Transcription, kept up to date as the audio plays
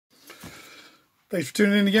Thanks for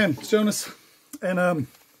tuning in again. It's Jonas. And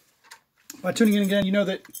by tuning in again, you know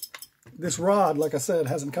that this rod, like I said,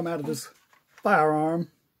 hasn't come out of this firearm.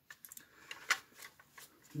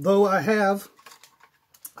 Though I have,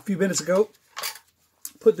 a few minutes ago,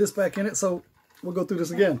 put this back in it, so we'll go through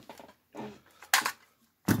this again.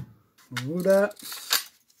 Remove that.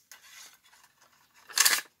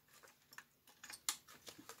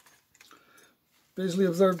 Visually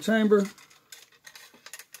observed chamber.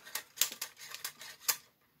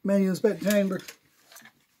 Manual inspect chamber.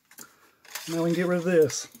 Now we can get rid of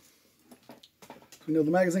this. We know the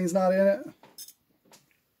magazine's not in it.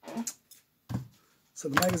 So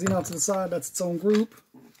the magazine off to the side, that's its own group.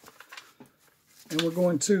 And we're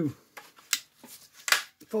going to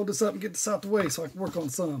fold this up and get this out the way so I can work on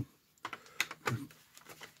some.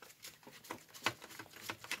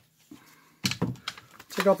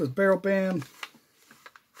 Take off this barrel band.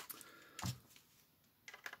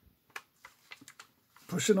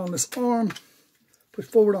 Push it on this arm. Push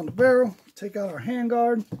forward on the barrel. Take out our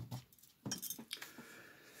handguard.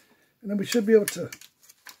 And then we should be able to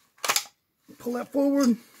pull that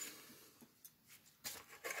forward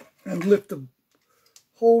and lift the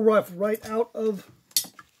whole rifle right out of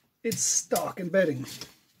its stock and bedding.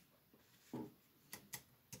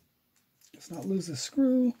 Let's not lose this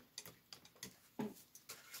screw.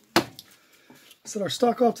 Set our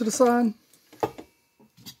stock off to the side.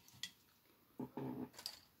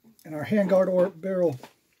 And our handguard or barrel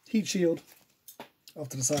heat shield off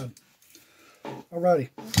to the side.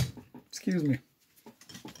 Alrighty. Excuse me.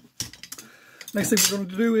 Next thing we're going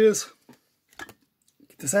to do is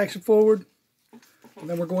get this action forward. And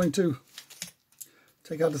then we're going to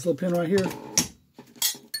take out this little pin right here.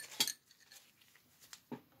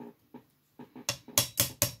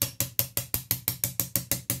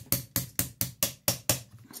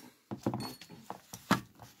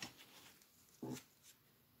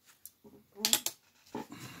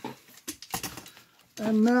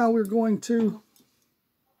 And now we're going to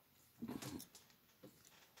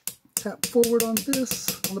tap forward on this,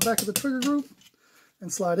 on the back of the trigger group,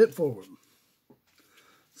 and slide it forward.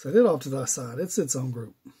 Set it off to the side. It's its own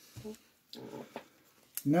group.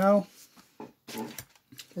 Now,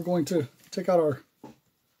 we're going to take out our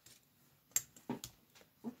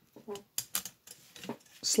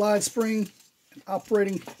slide spring and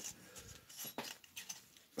operating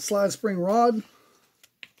slide spring rod.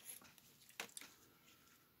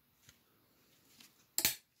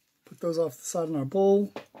 Put those off the side in our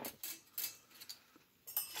bowl.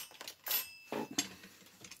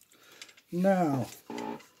 Now,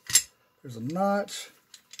 there's a notch.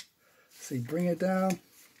 See, bring it down.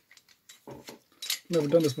 Never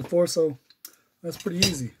done this before, so that's pretty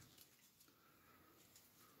easy.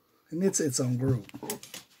 And it's its own group.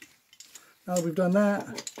 Now that we've done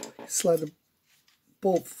that, slide the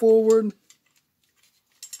bolt forward.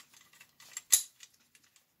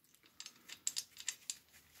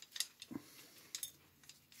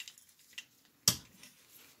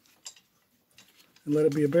 And let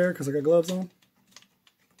it be a bear because I got gloves on.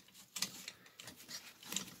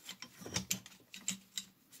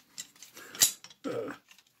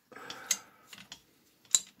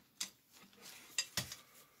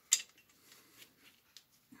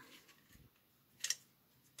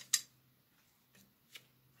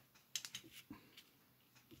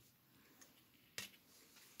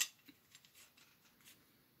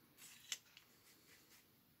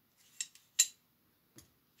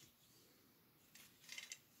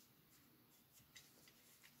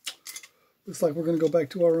 Looks like we're going to go back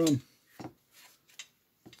to our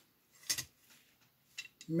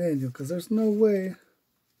manual because there's no way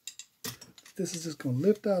this is just going to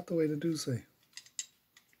lift out the way to do so.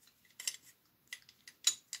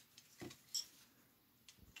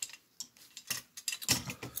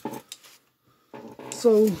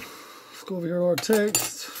 So let's go over here to our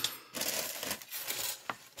text.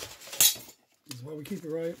 This is why we keep it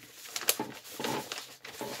right.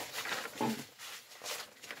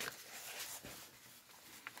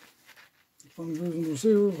 From the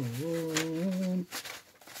receiver.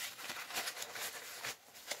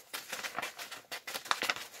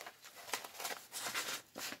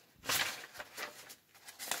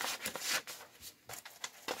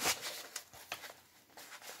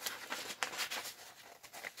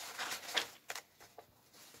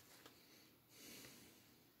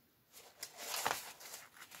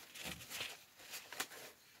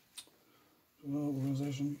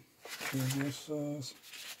 Organization. This size.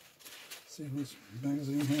 See who's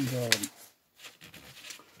magazine handguard.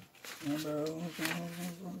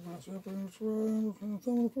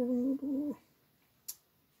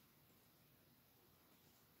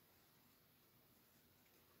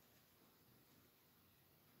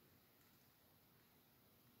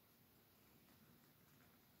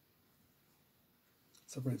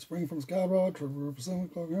 Separate spring from guide rod, trigger group assembly,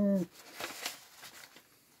 clock hammer.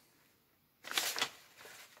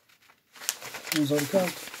 One's already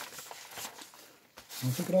cut.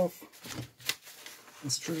 I'll take it off.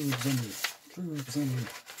 That's the trigger group assembly. Trigger group assembly.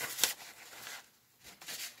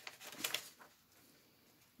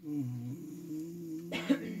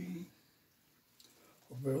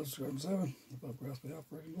 Barrel screw 7. The above grasp the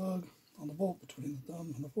operating lug on the bolt between the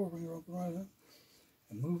thumb and the forefinger on the right hand,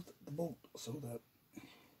 and move the bolt so that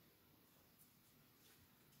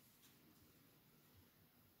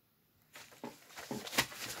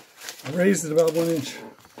I raised it about 1 inch.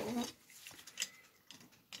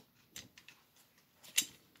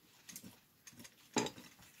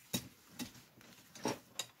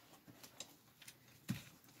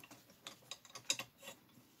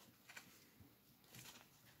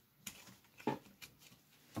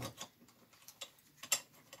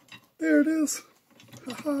 There it is.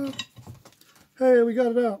 Haha. Hey, we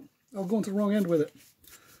got it out. I was going to the wrong end with it.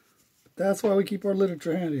 That's why we keep our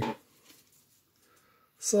literature handy.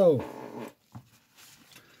 So,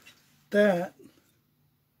 that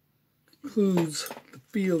concludes the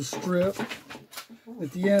field strip.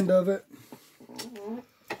 At the end of it,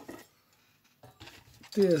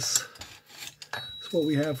 this is what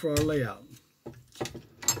we have for our layout.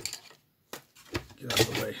 Get out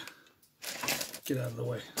of the way. Get out of the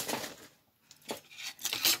way.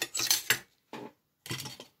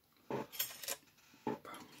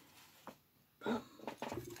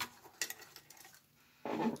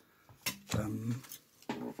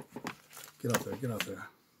 Get out there, get out there.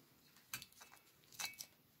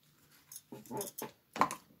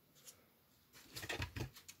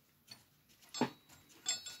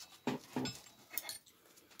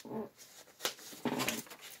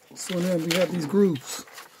 So then we have these groups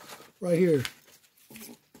right here,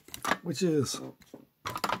 which is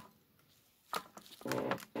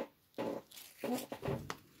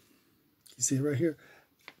you see it right here,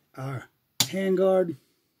 our handguard,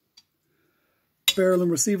 barrel and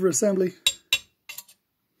receiver assembly.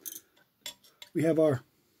 We have our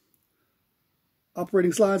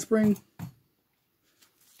operating slide spring, and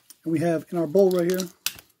we have in our bowl right here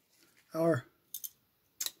our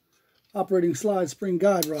operating slide spring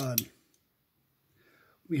guide rod.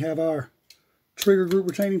 We have our trigger group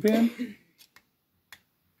retaining pin,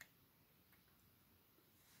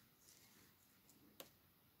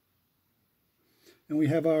 and we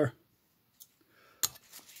have our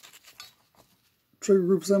trigger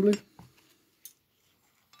group assembly,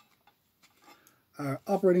 our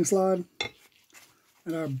operating slide,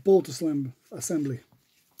 and our bolt assembly.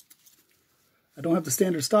 I don't have the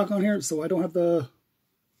standard stock on here, so I don't have the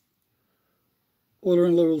oiler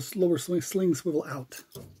and lower sling swivel out,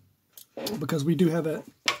 because we do have that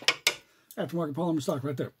aftermarket polymer stock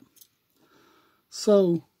right there.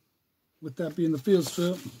 So, with that being the field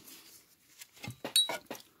strip,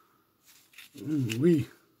 we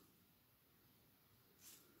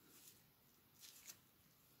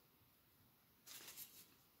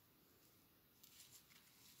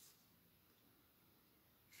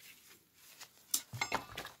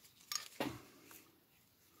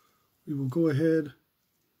will go ahead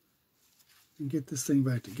and get this thing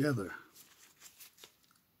back together.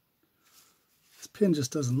 This pin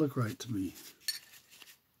just doesn't look right to me.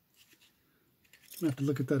 I have to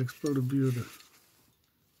look at that exploded view of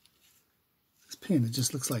this pin. It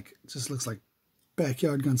just looks like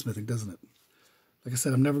backyard gunsmithing, doesn't it? Like I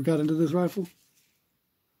said, I've never got into this rifle.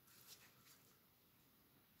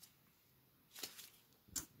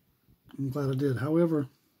 I'm glad I did. However,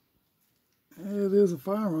 it is a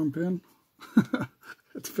firearm pin,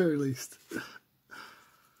 at the very least.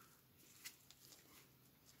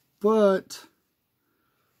 But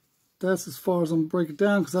that's as far as I'm going to break it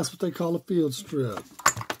down, because that's what they call a field strip.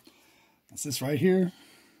 That's this right here.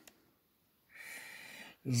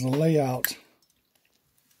 This is a layout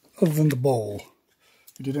other than the bowl.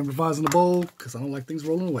 We did improvise in the bowl because I don't like things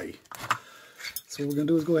rolling away. So what we're going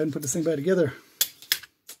to do is go ahead and put this thing back together.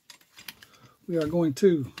 We are going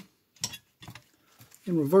to,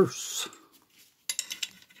 in reverse,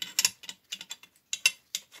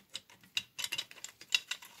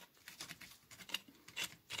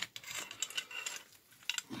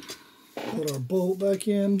 put our bolt back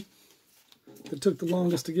in. It took the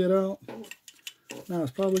longest to get out. Now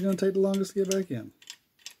it's probably going to take the longest to get back in.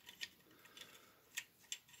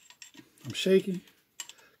 I'm shaky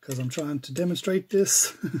because I'm trying to demonstrate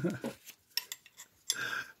this.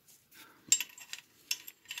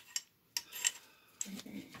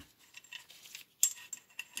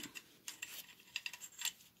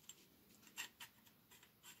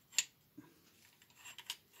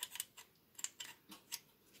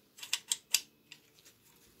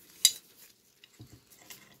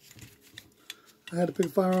 I had to pick a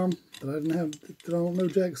firearm that I didn't have, that I don't know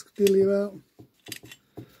jack diddly about.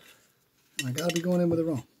 And I gotta be going in with it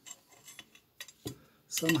wrong.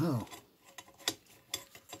 Somehow.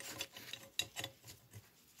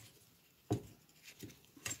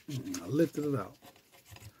 I lifted it out.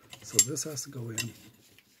 So this has to go in.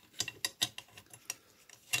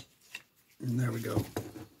 And there we go.